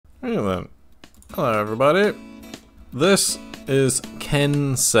Hey then. Hello everybody. This is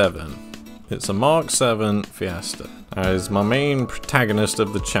Ken 7. It's a Mark 7 Fiesta. It's my main protagonist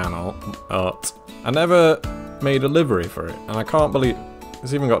of the channel, but I never made a livery for it, and I can't believe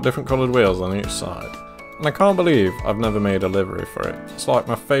it's even got different coloured wheels on each side. And I can't believe I've never made a livery for it. It's like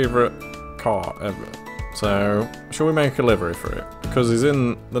my favourite car ever. So, shall we make a livery for it? Because he's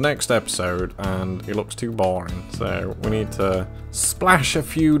in the next episode and he looks too boring. So, we need to splash a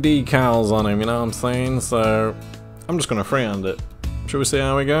few decals on him, you know what I'm saying? So, I'm just going to freehand it. Shall we see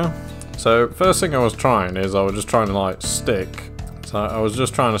how we go? So, first thing I was trying is I was just trying to like stick. So, I was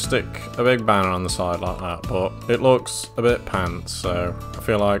just trying to stick a big banner on the side like that, but it looks a bit pants. So, I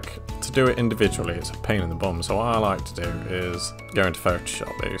feel like to do it individually, it's a pain in the bum. So, what I like to do is go into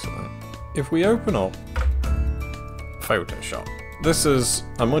Photoshop basically. If we open up Photoshop, this is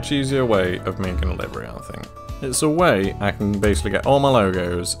a much easier way of making a livery, I think. It's a way I can basically get all my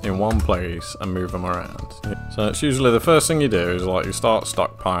logos in one place and move them around. So it's usually the first thing you do is like you start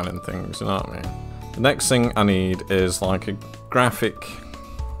stockpiling things, you know what I mean? The next thing I need is like a graphic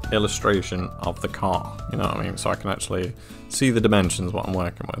illustration of the car, you know what I mean? So I can actually see the dimensions what I'm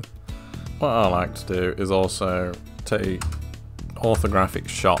working with. What I like to do is also take orthographic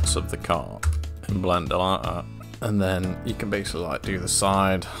shots of the car in Blender like that, and then you can basically like do the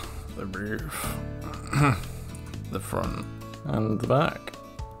side, the roof, the front and the back.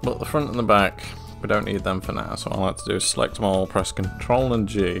 But the front and the back we don't need them for now, so what I like to do is select them all, press Ctrl and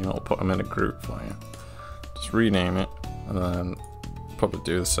G, and it'll put them in a group for you. Just rename it and then probably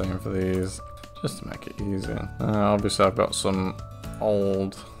do the same for these just to make it easier. Obviously I've got some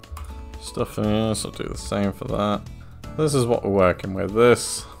old stuff in here, so I'll do the same for that. This is what we're working with.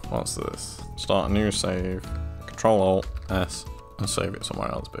 What's this? Start a new save, Ctrl-Alt-S, and save it somewhere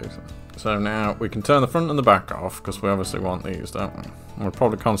else basically. So now we can turn the front and the back off, because we obviously want these, don't we? And we'll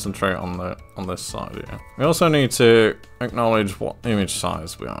probably concentrate on this side here. We also need to acknowledge what image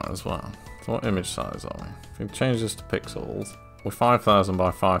size we are as well. So what image size are we? If we change this to pixels, we're 5000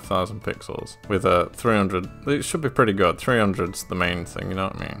 by 5000 pixels with a 300. It should be pretty good. 300's the main thing, you know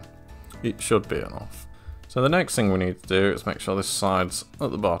what I mean? It should be enough. So the next thing we need to do is make sure this side's at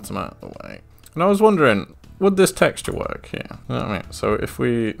the bottom out of the way. And I was wondering, would this texture work here? You know what I mean? So if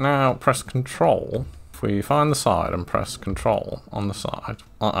we now press Control, if we find the side and press Control on the side,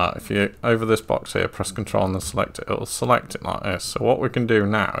 like that, if you, over this box here, press Control and then select it, it'll select it like this. So what we can do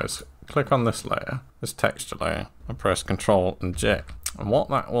now is click on this layer, this texture layer, and press Control and J. And what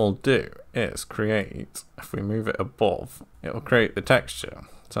that will do is create, if we move it above, it will create the texture.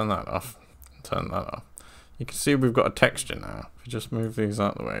 Turn that off, turn that off. You can see we've got a texture now. If you just move these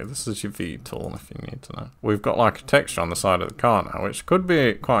out of the way, this is your V tool if you need to know. We've got like a texture on the side of the car now, which could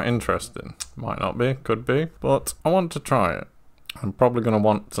be quite interesting. Might not be, could be, but I want to try it. I'm probably going to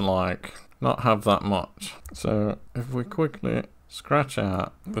want to like not have that much. So if we quickly scratch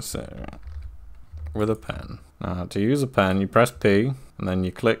out this area with a pen. Now to use a pen, you press P and then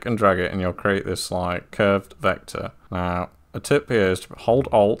you click and drag it and you'll create this like curved vector. Now a tip here is to hold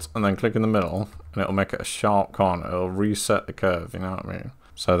Alt and then click in the middle, and it'll make it a sharp corner. It'll reset the curve, you know what I mean?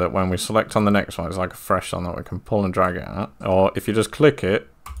 So that when we select on the next one, it's like a fresh one that we can pull and drag it out. Or if you just click it,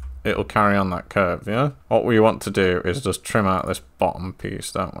 it'll carry on that curve, yeah? What we want to do is just trim out this bottom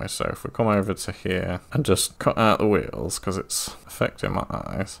piece, don't we? So if we come over to here and just cut out the wheels, because it's affecting my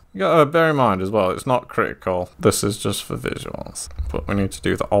eyes. You gotta bear in mind as well, it's not critical. This is just for visuals. But we need to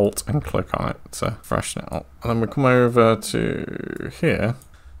do the Alt and click on it to freshen it up. And then we come over to here.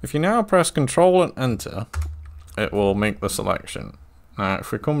 If you now press Control and Enter, it will make the selection. Now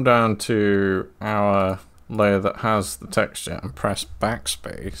if we come down to our layer that has the texture and press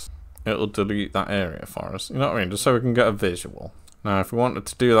backspace, it'll delete that area for us, you know what I mean, just so we can get a visual. Now if we wanted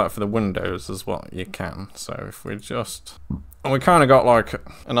to do that for the windows as well, you can. So if we just, and we kind of got like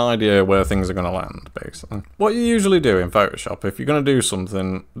an idea where things are going to land basically. What you usually do in Photoshop, if you're going to do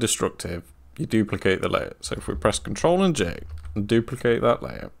something destructive, you duplicate the layer. So if we press Ctrl and J and duplicate that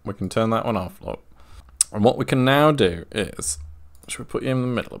layer, we can turn that one off, look. And what we can now do is, should we put you in the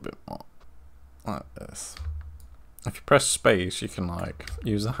middle a bit more? Like this. If you press space, you can like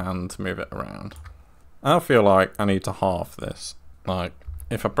use the hand to move it around. I feel like I need to half this. Like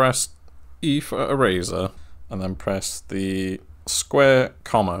if I press E for eraser and then press the square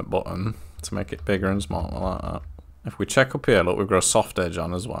comma button to make it bigger and smaller like that. If we check up here, look, we've got a soft edge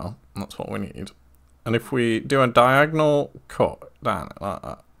on as well. That's what we need. And if we do a diagonal cut down it like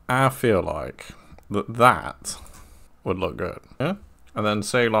that, I feel like that would look good. Yeah. And then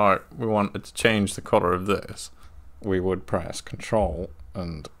say like we wanted to change the color of this, we would press Control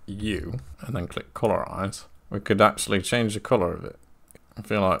and U and then click colorize. We could actually change the color of it. I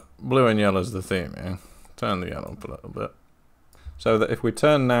feel like blue and yellow is the theme here. Turn the yellow up a little bit. So that if we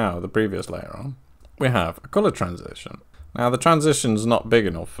turn now the previous layer on, we have a colour transition. Now the transition's not big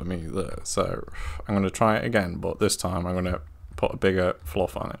enough for me there, so I'm going to try it again, but this time I'm going to put a bigger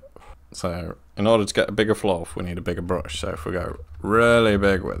fluff on it. So in order to get a bigger fluff, we need a bigger brush. So if we go really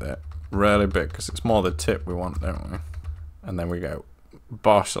big with it, really big, because it's more the tip we want, don't we? And then we go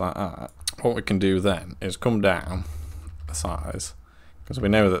bosh like that. What we can do then is come down the size, because we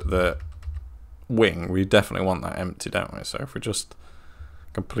know that the wing, we definitely want that empty, don't we? So if we just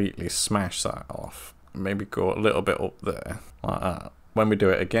completely smash that off, maybe go a little bit up there like that. When we do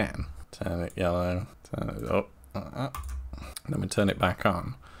it again, turn it yellow, turn it up like that, and then we turn it back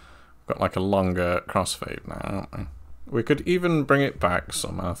on. We've got like a longer crossfade now, haven't we? We could even bring it back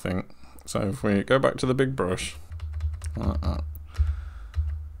some, I think. So if we go back to the big brush like that,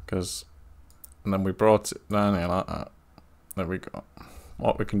 and then we brought it down here like that. There we go.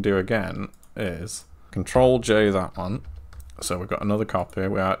 What we can do again is Control J that one. So we've got another copy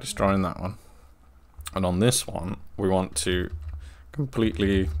without destroying that one. And on this one, we want to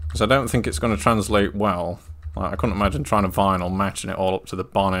completely, because I don't think it's going to translate well. Like, I couldn't imagine trying to vinyl, matching it all up to the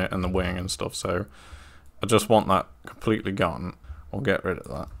bonnet and the wing and stuff. So I just want that completely gone. We'll get rid of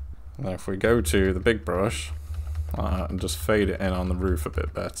that. And then if we go to the big brush and just fade it in on the roof a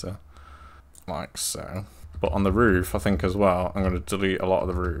bit better, like so. But on the roof, I think as well, I'm going to delete a lot of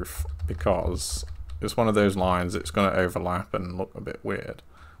the roof because it's one of those lines that's going to overlap and look a bit weird.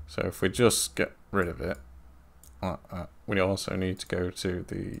 So if we just get rid of it like that, we also need to go to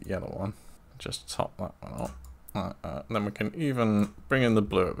the yellow one, just top that one up like that. And then we can even bring in the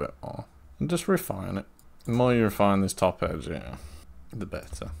blue a bit more and just refine it. The more you refine this top edge, yeah, the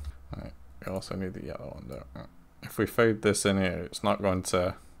better. Right. We also need the yellow one, don't we? If we fade this in here, it's not going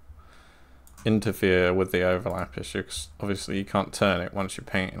to interfere with the overlap issue, because obviously you can't turn it once you're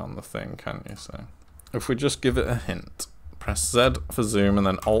painting on the thing, can you? So if we just give it a hint, press Z for zoom and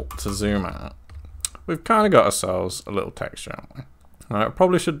then Alt to zoom out, we've kind of got ourselves a little texture, haven't we? Alright, I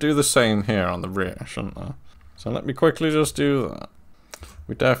probably should do the same here on the rear, shouldn't I? So let me quickly just do that.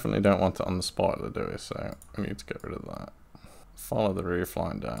 We definitely don't want it on the spoiler, do we? So we need to get rid of that. Follow the roof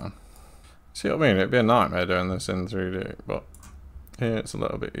line down. See what I mean? It'd be a nightmare doing this in 3D, but here it's a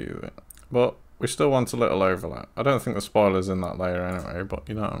little bit easier. But we still want a little overlap. I don't think the spoiler's in that layer anyway, but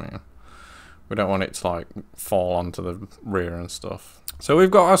you know what I mean. We don't want it to like fall onto the rear and stuff. So we've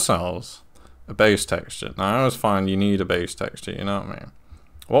got ourselves a base texture. Now I always find you need a base texture, you know what I mean.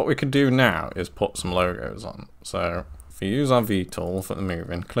 What we can do now is put some logos on. So if we use our V tool for the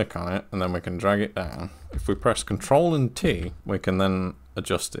moving, click on it, and then we can drag it down. If we press Control and T, we can then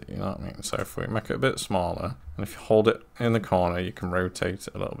adjust it, you know what I mean. So if we make it a bit smaller, and if you hold it in the corner, you can rotate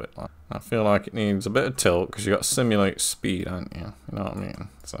it a little bit. Like I feel like it needs a bit of tilt because you got to simulate speed, aren't you? You know what I mean.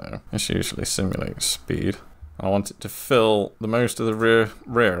 So this usually simulates speed. I want it to fill the most of the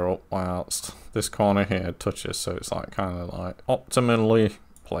rear up whilst this corner here touches, so it's like kind of like optimally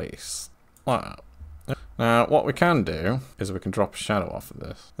placed like that. Now what we can do is we can drop a shadow off of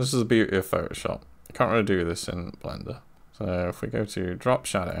this. This is the beauty of Photoshop. You can't really do this in Blender. So if we go to drop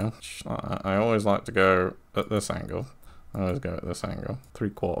shadow, I always like to go at this angle. I always go at this angle.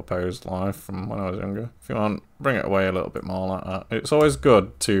 3/4 pose live from when I was younger. If you want, bring it away a little bit more like that. It's always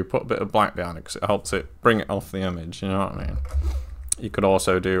good to put a bit of black down it because it helps it bring it off the image, you know what I mean? You could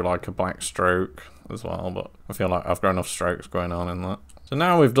also do like a black stroke as well, but I feel like I've got enough strokes going on in that. So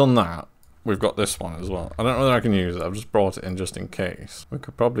now we've done that, we've got this one as well. I don't know whether I can use it, I've just brought it in just in case. We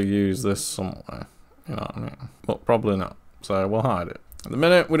could probably use this somewhere, you know what I mean? But probably not. So we'll hide it. At the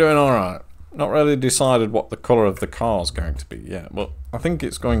minute, we're doing alright. Not really decided what the colour of the car's going to be yet, but I think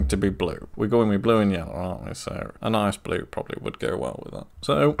it's going to be blue. We're going with blue and yellow, aren't we? So a nice blue probably would go well with that.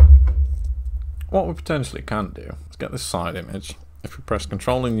 So what we potentially can do is get this side image. If we press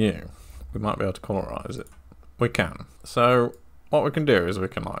Control and U, we might be able to colorise it. We can. So what we can do is we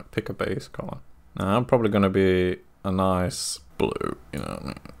can like pick a base colour. Now I'm probably going to be a nice blue, you know what I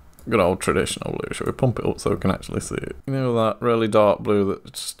mean? Good old traditional blue. Should we pump it up so we can actually see it? You know that really dark blue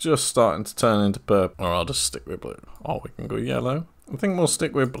that's just starting to turn into purple? Or I'll just stick with blue. Or we can go yellow. I think we'll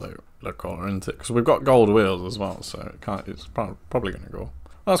stick with blue. Blue colour, isn't it? Because we've got gold wheels as well, so it's probably going to go.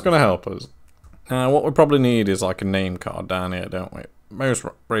 That's going to help us. Now what we probably need is like a name card down here, don't we? Most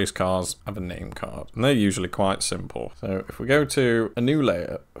race cars have a name card, and they're usually quite simple. So if we go to a new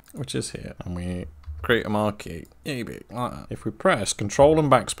layer, which is here, and we create a marquee, maybe like that. If we press Control and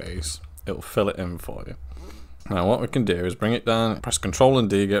Backspace, it'll fill it in for you. Now what we can do is bring it down, press Control and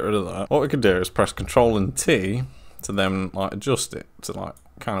D, get rid of that. What we can do is press Control and T to then like adjust it to like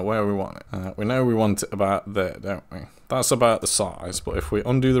kind of where we want it. We know we want it about there, don't we? That's about the size, but if we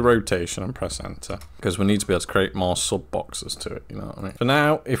undo the rotation and press enter, because we need to be able to create more sub boxes to it, you know what I mean? For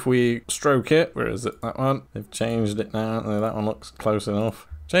now, if we stroke it, where is it, that one? They've changed it now, that one looks close enough.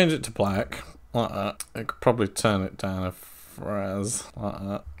 Change it to black, like that. I could probably turn it down a phrase, like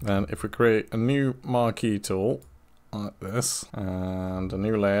that. Then if we create a new marquee tool, like this, and a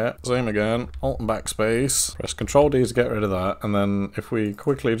new layer, zoom again, alt and backspace, press Ctrl D to get rid of that, and then if we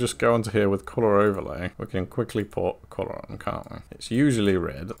quickly just go onto here with color overlay, we can quickly put color on, can't we? It's usually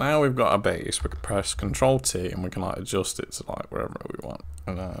red. Now we've got our base, we can press Ctrl T and we can like adjust it to like wherever we want.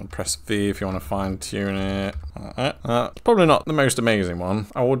 And then press V if you want to fine tune it. It's probably not the most amazing one.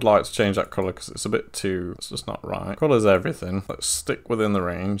 I would like to change that color because it's a bit too, it's just not right. Color's everything. Let's stick within the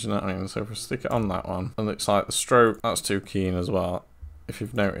range, you know what I mean? So if we stick it on that one, and it's like the stroke, that's too keen as well. If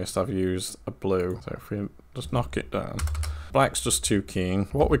you've noticed, I've used a blue. So if we just knock it down, black's just too keen.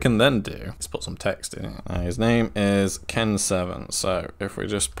 What we can then do is put some text in it. His name is Ken7. So if we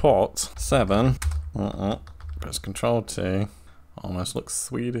just put 7, press Ctrl T. Almost looks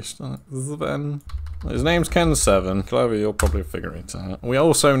Swedish, doesn't it? Sven. His name's Ken7. Clever, you'll probably figure it out. We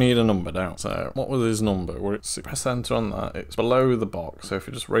also need a number down. So what was his number? Press enter on that. It's below the box. So if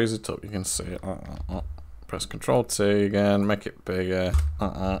you just raise it up, you can see it. Press Ctrl T again, make it bigger.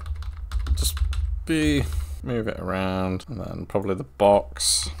 Just move it around, and then probably the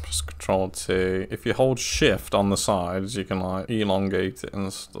box. Press Ctrl T. If you hold Shift on the sides, you can like elongate it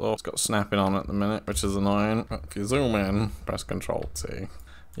and stuff. It's got snapping on at the minute, which is annoying. If you zoom in, press Ctrl T,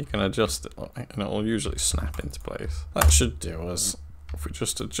 you can adjust it, and it'll usually snap into place. That should do us. If we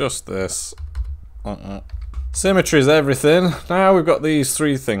just adjust this. Symmetry is everything. Now we've got these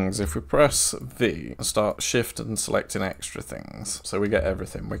three things. If we press V and start shift and selecting extra things, so we get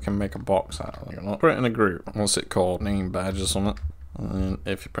everything, we can make a box out of it. Put it in a group. What's it called? Name badge or something. And then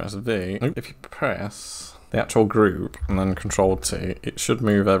if you press V, if you press the actual group and then Control T, it should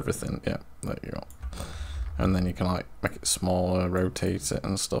move everything. Yeah, there you go. And then you can like make it smaller, rotate it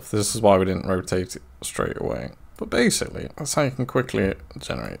and stuff. This is why we didn't rotate it straight away. But basically, that's how you can quickly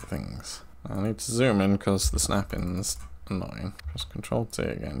generate things. I need to zoom in because the snapping's annoying. Press Ctrl T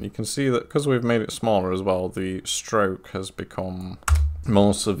again. You can see that because we've made it smaller as well, the stroke has become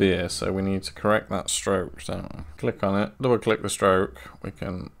more severe, so we need to correct that stroke, don't we? Click on it, double click the stroke, we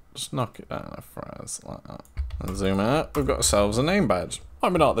can just knock it down a phrase like that. And zoom out, we've got ourselves a name badge. Might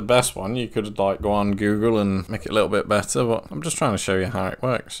be not the best one, you could like go on Google and make it a little bit better, but I'm just trying to show you how it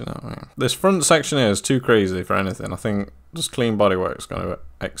works, you know what I mean? This front section here is too crazy for anything. I think just clean bodywork's going to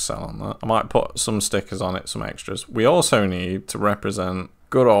excel on that. I might put some stickers on it, some extras. We also need to represent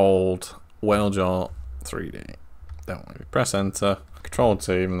good old Walejaw 3D, don't we? Press enter, Control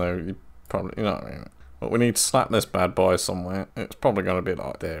T, even though you probably, you know what I mean? But we need to slap this bad boy somewhere. It's probably going to be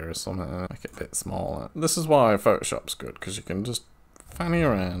like there or something, make it a bit smaller. This is why Photoshop's good, because you can just fanny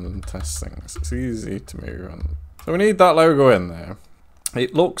around and test things. It's easy to move on. So we need that logo in there.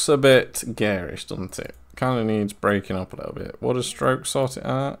 It looks a bit garish, doesn't it? Kind of needs breaking up a little bit. Would a stroke sort it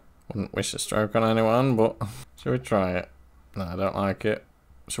out? Wouldn't wish a stroke on anyone, but should we try it? No, I don't like it.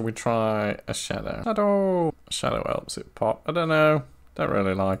 Should we try a shadow? Shadow helps it pop. I don't know. Don't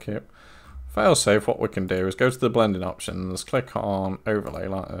really like it. Failsafe, what we can do is go to the blending options, click on overlay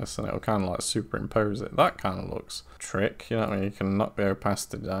like this, and it'll kind of like superimpose it. That kind of looks trick, you know what I mean? You can knock the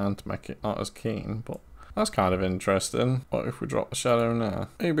opacity down to make it not as keen, but that's kind of interesting. What if we drop the shadow now?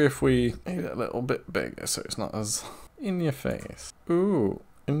 Maybe if we make it a little bit bigger so it's not as in your face. Ooh,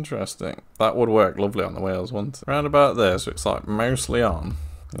 interesting. That would work lovely on the wheels, wouldn't it? Around about there, so it's like mostly on.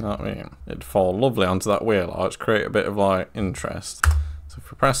 You know what I mean? It'd fall lovely onto that wheel arch, create a bit of like interest. So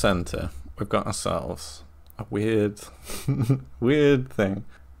if we press enter, we've got ourselves a weird, weird thing.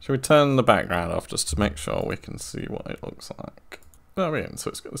 Should we turn the background off just to make sure we can see what it looks like? You know what I mean? So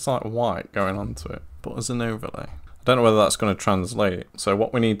it's got this like white going onto it, but as an overlay. I don't know whether that's going to translate. So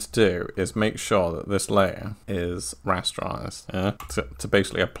what we need to do is make sure that this layer is rasterized, yeah? To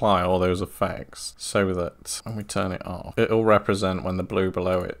basically apply all those effects so that when we turn it off, it'll represent when the blue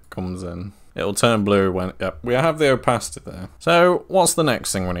below it comes in. It'll turn blue when, yep, we have the opacity there. So what's the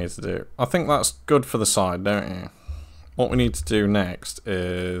next thing we need to do? I think that's good for the side, don't you? What we need to do next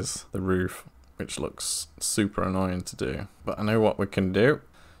is the roof, which looks super annoying to do. But I know what we can do.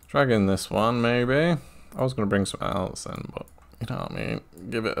 Drag in this one, maybe. I was going to bring something else in, but you know what I mean?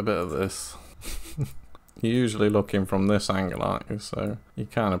 Give it a bit of this. You're usually looking from this angle, aren't you? So you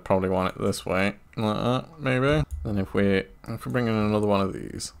kind of probably want it this way, like that, maybe. Then if we bring in another one of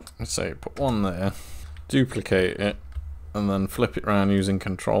these, let's say put one there, duplicate it, and then flip it around using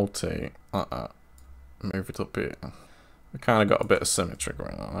Control T, like that. Move it up here. We kind of got a bit of symmetry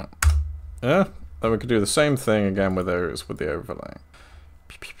going on that. Yeah, then we could do the same thing again with those with the overlay.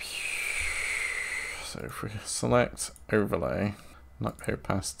 So if we select overlay, knock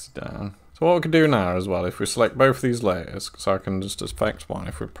opacity down. So what we can do now as well, if we select both these layers, so I can just affect one,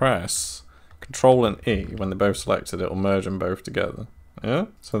 if we press Control and E, when they're both selected, it'll merge them both together. Yeah?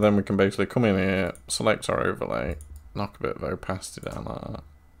 So then we can basically come in here, select our overlay, knock a bit of opacity down like that.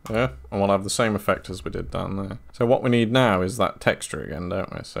 Yeah? And we'll have the same effect as we did down there. So what we need now is that texture again,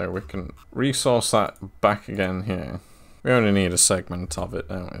 don't we? So we can resource that back again here. We only need a segment of it,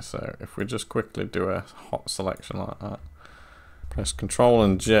 don't we? So if we just quickly do a hot selection like that, press Control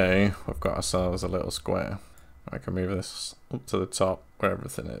and J, we've got ourselves a little square. I can move this up to the top where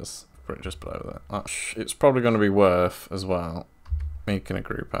everything is, put it just below that. It's probably going to be worth as well making a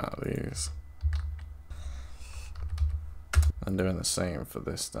group out of these. And doing the same for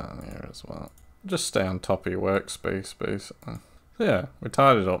this down here as well. Just stay on top of your workspace basically. So yeah, we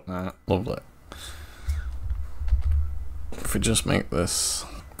tied it up now. Lovely. If we just make this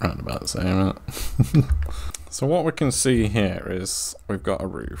round about the same. So what we can see here is we've got a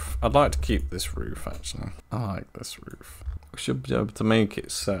roof. I'd like to keep this roof actually. I like this roof. We should be able to make it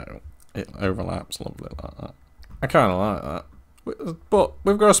so it overlaps lovely like that. I kind of like that. But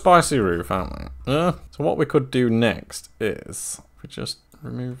we've got a spicy roof, haven't we? Yeah. So what we could do next is if we just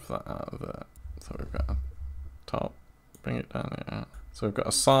remove that out of there. So we've got a top, bring it down here. So we've got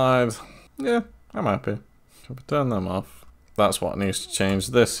a side. Yeah, I'm happy. So we turn them off. That's what needs to change.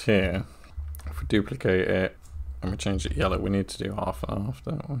 This here, if we duplicate it and we change it yellow, we need to do half and half,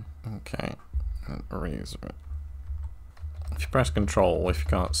 don't we? Okay, and erase it. If you press Control, if you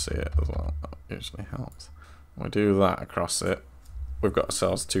can't see it as well, that usually helps. We do that across it. We've got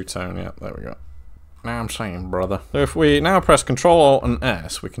ourselves two-tone, yeah, there we go. Now I'm saying, brother. So if we now press Control Alt and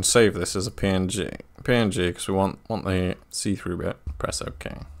S, we can save this as a PNG. PNG because we want the see-through bit. Press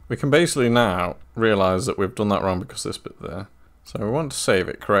OK. We can basically now realize that we've done that wrong because this bit there. So we want to save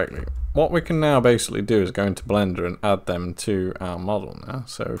it correctly. What we can now basically do is go into Blender and add them to our model now.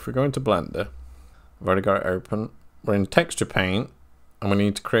 So if we go into Blender, I've already got it open. We're in Texture Paint and we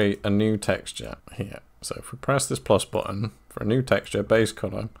need to create a new texture here. So if we press this plus button for a new texture, base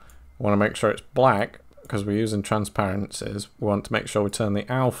color, we want to make sure it's black because we're using transparencies. We want to make sure we turn the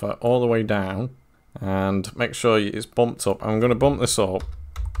alpha all the way down and make sure it's bumped up. I'm going to bump this up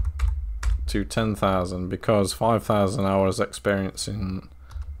to 10,000 because 5,000 hours experience in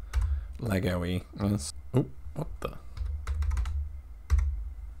Lego-y. Yes. Oh, what the?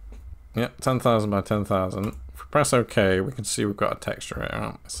 Yeah, 10,000 by 10,000. If we press OK, we can see we've got a texture here,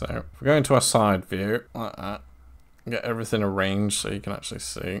 aren't we? So if we go into our side view, like that, get everything arranged so you can actually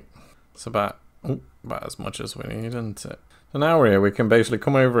see. It's about as much as we need, isn't it? So now we're here, we can basically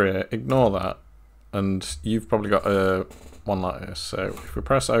come over here, ignore that, and you've probably got a one like this. So if we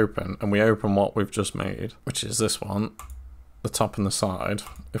press open and we open what we've just made, which is this one, the top and the side,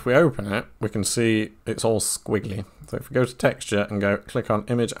 if we open it, we can see it's all squiggly. So if we go to texture and go click on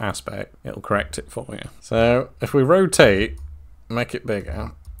image aspect, it'll correct it for you. So if we rotate, make it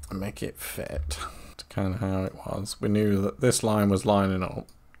bigger and make it fit to kind of how it was, we knew that this line was lining up,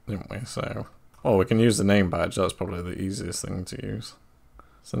 didn't we? So, oh, we can use the name badge. That's probably the easiest thing to use.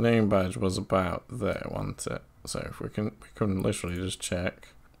 So name badge was about there, wasn't it? So if we can literally just check.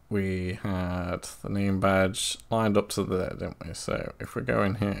 We had the name badge lined up to there, didn't we? So if we go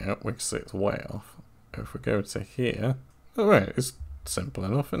in here, we can see it's way off. If we go to here, oh wait, it's simple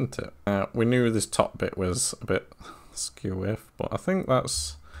enough, isn't it? We knew this top bit was a bit skew-if, but I think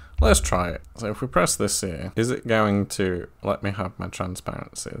that's, let's try it. So if we press this here, is it going to let me have my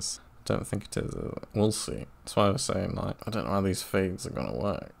transparencies? I don't think it is it? We'll see. That's why I was saying, like, I don't know how these fades are gonna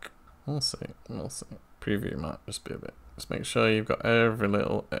work. We'll see, we'll see. Preview might just be a bit. Just make sure you've got every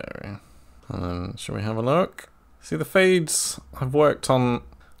little area. And then, shall we have a look? See, the fades I've worked on.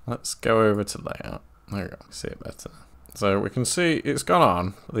 Let's go over to layout. There we go, see it better. So we can see it's gone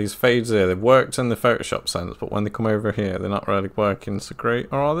on. These fades here, they've worked in the Photoshop sense, but when they come over here, they're not really working so great.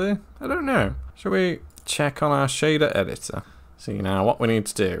 Or are they? I don't know. Shall we check on our shader editor? See, now what we need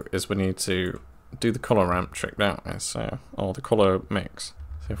to do is we need to do the color ramp trick, don't we? So, or the color mix.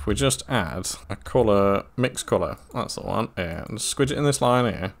 So if we just add a color, mix color, that's the one, yeah, and squidge it in this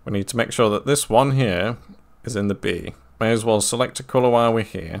line here, we need to make sure that this one here is in the B. May as well select a color while we're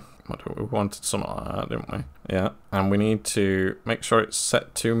here. We wanted something like that, didn't we? Yeah, and we need to make sure it's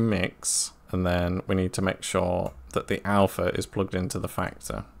set to mix, and then we need to make sure that the alpha is plugged into the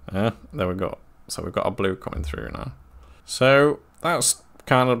factor. Yeah, there we go. So we've got a blue coming through now. So that's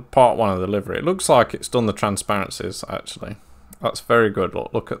kind of part one of the livery. It looks like it's done the transparencies actually. That's very good.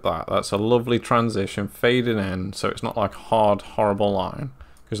 Look at that. That's a lovely transition, fading in, so it's not like a hard, horrible line.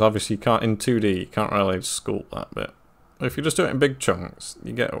 Because obviously you can't, in 2D, you can't really sculpt that bit. If you just do it in big chunks,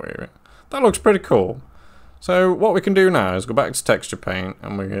 you get away with it. That looks pretty cool. So what we can do now is go back to texture paint,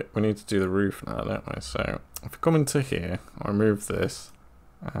 and we need to do the roof now, don't we? So if we come into here, I'll remove this,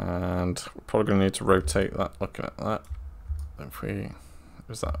 and we're probably going to need to rotate that, looking at that. If we,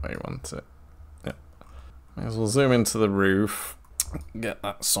 is that way you want it? Yeah. May as well zoom into the roof, get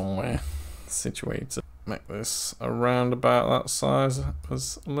that somewhere situated. Make this around about that size,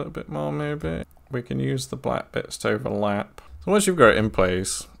 as a little bit more maybe. We can use the black bits to overlap. So once you've got it in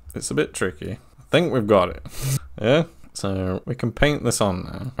place, it's a bit tricky. I think we've got it. Yeah? So we can paint this on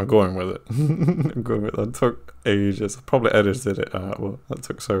now. I'm going with it. I'm going with it. That took ages. I probably edited it out, but that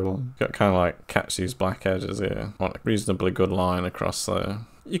took so long. Got kind of like catch these black edges here. Want a reasonably good line across there.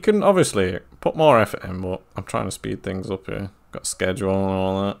 You can obviously put more effort in, but I'm trying to speed things up here. Got schedule and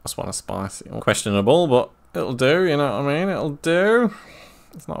all that. That's one of spicy. Questionable, but it'll do, you know what I mean? It'll do.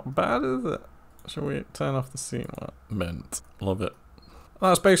 It's not bad, is it? Shall we turn off the scene? Mint. Love it.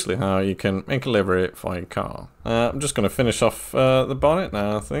 That's basically how you can make a livery for your car. I'm just going to finish off the bonnet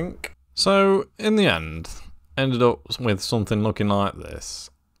now, I think. So, in the end, ended up with something looking like this.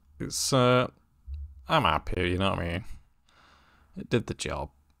 It's, I'm happy, you know what I mean? It did the job.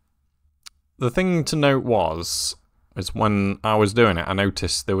 The thing to note was when I was doing it, I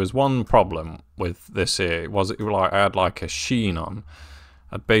noticed there was one problem with this here. It was like I had like a sheen on.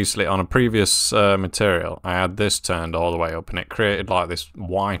 Basically, on a previous material, I had this turned all the way up, and it created like this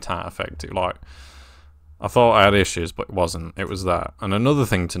white-out effect. I thought I had issues, but it wasn't. It was that. And another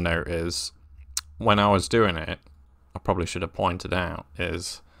thing to note is, when I was doing it, I probably should have pointed out,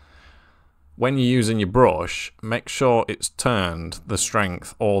 is when you're using your brush, make sure it's turned the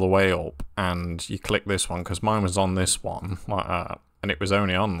strength all the way up, and you click this one, because mine was on this one, like that, and it was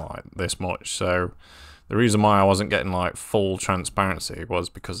only on like this much, so the reason why I wasn't getting like full transparency was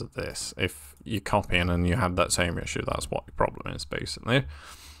because of this. If you're copying and you had that same issue, that's what your problem is, basically.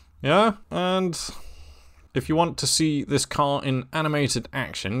 Yeah, and if you want to see this car in animated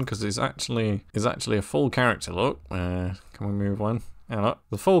action, because it's actually a full character, look, can we move one? Yeah, look,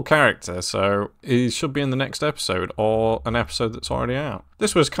 the full character, so he should be in the next episode, or an episode that's already out.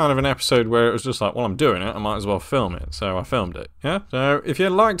 This was kind of an episode where it was just like, well, I'm doing it, I might as well film it, so I filmed it, yeah? So if you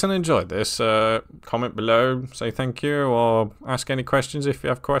liked and enjoyed this, comment below, say thank you, or ask any questions if you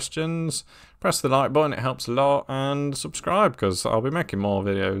have questions. Press the like button, it helps a lot, and subscribe, because I'll be making more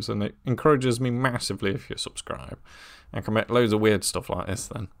videos, and it encourages me massively if you subscribe. I can make loads of weird stuff like this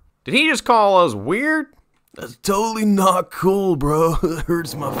then. Did he just call us weird? That's totally not cool, bro. It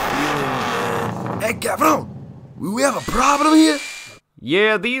hurts my feelings, man. Hey, Gavin, we have a problem here?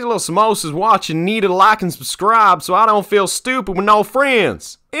 Yeah, these little samosas watching need to like and subscribe so I don't feel stupid with no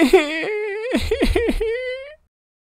friends.